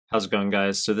How's it going,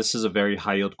 guys? So this is a very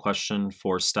high yield question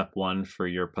for step one for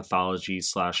your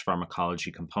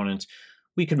pathology/pharmacology component.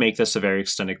 We could make this a very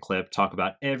extended clip, talk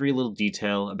about every little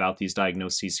detail about these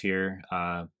diagnoses here,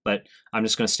 but I'm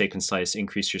just going to stay concise,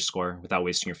 increase your score without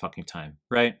wasting your fucking time,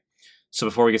 right? So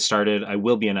before we get started, I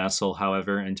will be an asshole,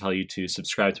 however, and tell you to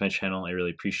subscribe to my channel. I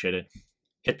really appreciate it.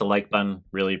 Hit the like button,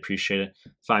 really appreciate it.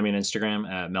 Find me on Instagram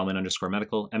at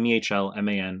melman_medical,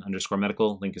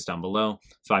 MEHLMAN_medical. Link is down below.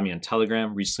 Find me on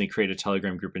Telegram. Recently created a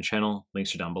Telegram group and channel.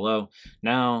 Links are down below.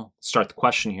 Now, start the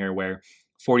question here where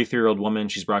 43-year-old woman,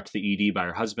 she's brought to the ED by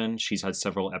her husband. She's had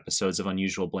several episodes of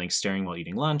unusual blank staring while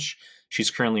eating lunch. She's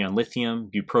currently on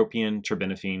lithium, bupropion,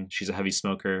 terbinafine. She's a heavy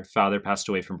smoker. Father passed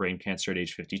away from brain cancer at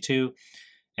age 52.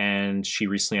 And she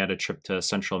recently had a trip to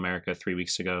Central America 3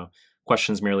 weeks ago.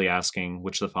 Questions merely asking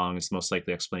which of the following is the most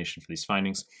likely explanation for these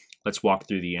findings. Let's walk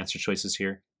through the answer choices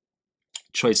here.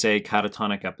 Choice A,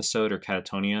 catatonic episode or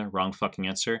catatonia, wrong fucking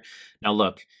answer. Now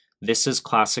look, this is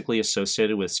classically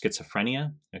associated with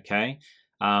schizophrenia, okay?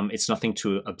 It's nothing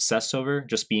to obsess over,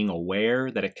 just being aware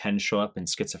that it can show up in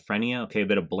schizophrenia, okay? A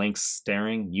bit of blank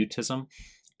staring, mutism.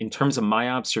 In terms of my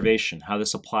observation, how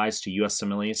this applies to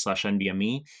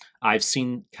USMLE/NBME, I've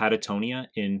seen catatonia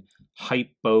in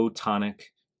hypotonic,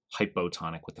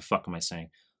 what the fuck am I saying?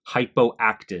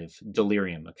 Hypoactive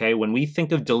delirium, okay? When we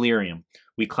think of delirium,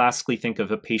 we classically think of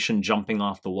a patient jumping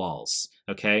off the walls,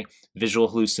 okay? Visual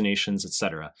hallucinations,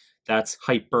 etc. That's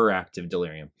hyperactive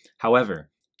delirium. However,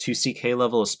 2CK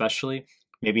level especially,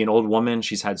 maybe an old woman,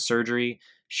 she's had surgery,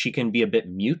 she can be a bit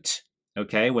mute,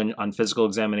 okay, when on physical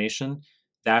examination.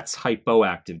 That's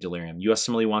hypoactive delirium.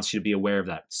 USMLE wants you to be aware of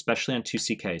that, especially on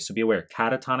 2CK. So be aware,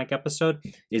 catatonic episode,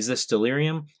 is this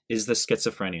delirium? Is this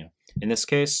schizophrenia? In this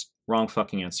case, wrong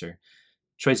fucking answer.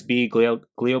 Choice B,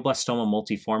 glioblastoma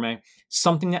multiforme,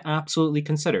 something to absolutely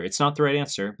consider. It's not the right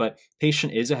answer, but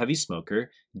patient is a heavy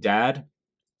smoker. Dad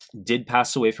did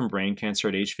pass away from brain cancer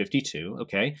at age 52,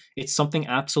 okay? It's something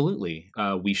absolutely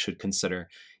we should consider.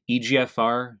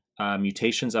 EGFR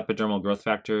mutations, epidermal growth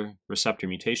factor receptor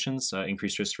mutations,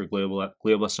 increased risk for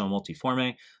glioblastoma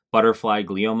multiforme. Butterfly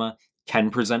glioma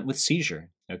can present with seizure,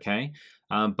 okay?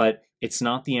 But it's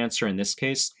not the answer in this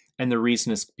case. And the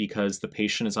reason is because the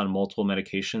patient is on multiple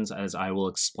medications, as I will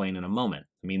explain in a moment.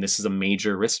 I mean, this is a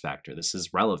major risk factor. This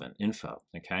is relevant info,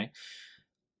 okay?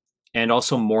 And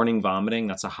also morning vomiting,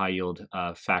 that's a high yield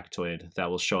factoid that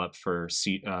will show up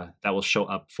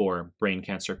for brain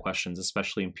cancer questions,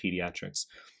 especially in pediatrics.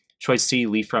 Choice C,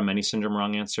 Lee-Fraumeni syndrome,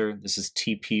 wrong answer. This is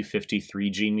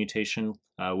TP53 gene mutation,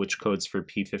 which codes for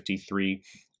P53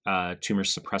 tumor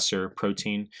suppressor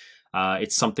protein.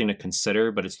 It's something to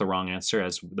consider, but it's the wrong answer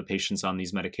as the patient's on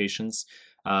these medications.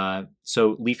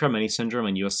 So Lee-Fraumeni syndrome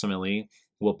and USMLE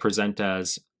will present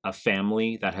as a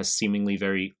family that has seemingly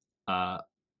very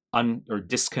or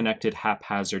disconnected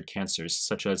haphazard cancers,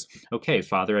 such as, okay,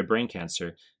 father had brain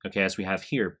cancer, okay, as we have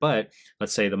here, but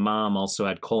let's say the mom also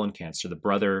had colon cancer, the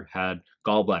brother had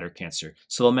gallbladder cancer.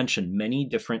 So they'll mention many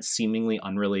different seemingly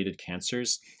unrelated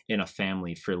cancers in a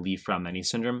family for Lee-Fraumeni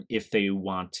syndrome if they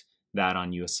want that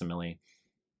on USMLE.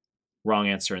 Wrong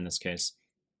answer in this case.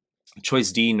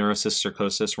 Choice D, neurocystic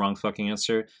sarcosis, wrong fucking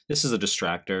answer. This is a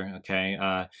distractor,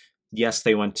 okay? Yes,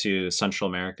 they went to Central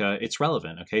America. It's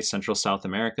relevant, okay? Central South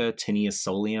America, Tinea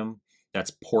solium,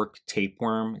 that's pork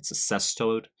tapeworm. It's a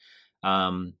cestode.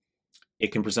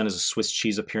 It can present as a Swiss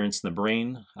cheese appearance in the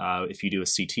brain. If you do a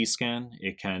CT scan,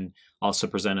 it can also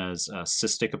present as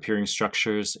cystic appearing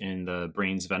structures in the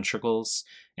brain's ventricles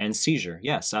and seizure.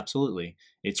 Yes, absolutely.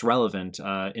 It's relevant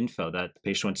info that the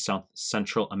patient went to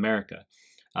Central America,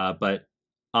 but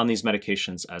on these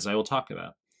medications, as I will talk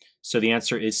about. So the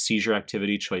answer is seizure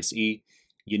activity, choice E.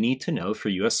 You need to know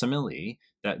for USMLE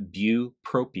that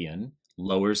bupropion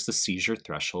lowers the seizure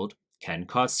threshold, can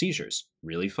cause seizures.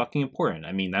 Really fucking important.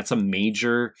 I mean, that's a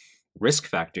major risk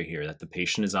factor here that the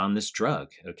patient is on this drug,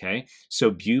 okay?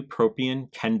 So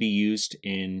bupropion can be used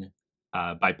in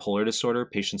bipolar disorder.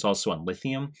 Patients also on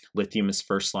lithium. Lithium is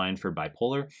first line for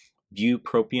bipolar.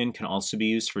 Bupropion can also be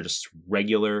used for just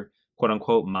regular, quote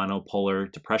unquote,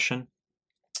 monopolar depression.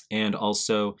 And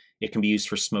also it can be used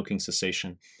for smoking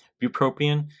cessation.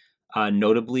 Bupropion,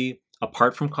 notably,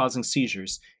 apart from causing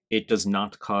seizures, it does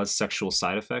not cause sexual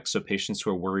side effects. So patients who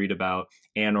are worried about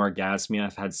anorgasmia,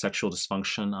 have had sexual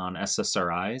dysfunction on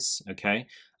SSRIs, okay?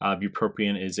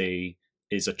 Bupropion is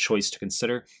a choice to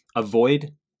consider.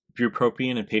 Avoid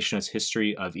bupropion in patients has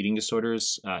history of eating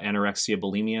disorders, anorexia,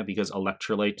 bulimia, because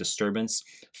electrolyte disturbance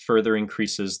further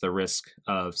increases the risk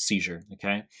of seizure,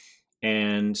 okay?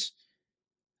 And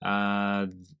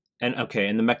And okay,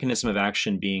 and the mechanism of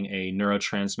action being a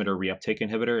neurotransmitter reuptake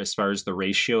inhibitor, as far as the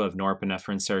ratio of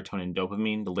norepinephrine, serotonin,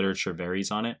 dopamine, the literature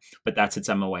varies on it, but that's its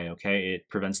MOA, okay? It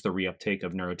prevents the reuptake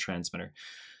of neurotransmitter.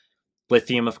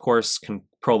 Lithium, of course, can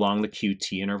prolong the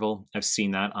QT interval. I've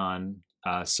seen that on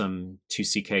some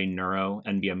 2CK Neuro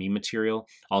NBME material.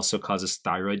 Also causes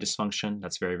thyroid dysfunction.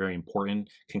 That's very, very important.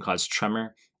 Can cause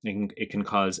tremor. It can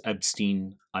cause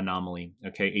Epstein anomaly,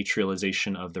 okay,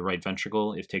 atrialization of the right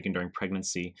ventricle if taken during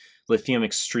pregnancy. Lithium,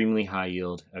 extremely high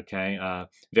yield, okay,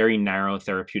 very narrow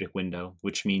therapeutic window,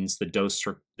 which means the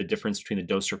difference between the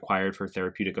dose required for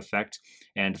therapeutic effect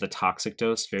and the toxic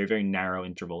dose, very, very narrow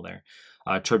interval there.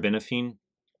 Terbinafine,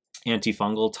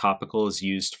 antifungal, topical, is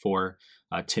used for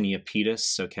tinea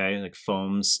pedis, okay, like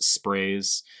foams,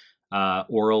 sprays.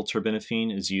 Oral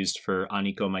terbinafine is used for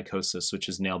onychomycosis, which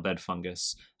is nail bed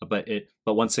fungus. But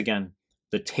once again,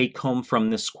 the take home from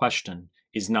this question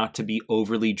is not to be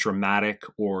overly dramatic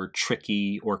or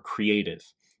tricky or creative.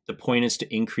 The point is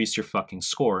to increase your fucking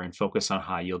score and focus on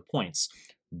high yield points.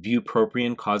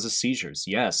 Bupropion causes seizures.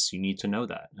 Yes, you need to know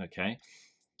that, okay?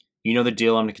 You know the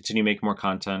deal. I'm going to continue making more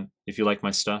content. If you like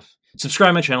my stuff, subscribe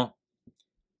to my channel.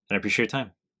 And I appreciate your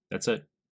time. That's it.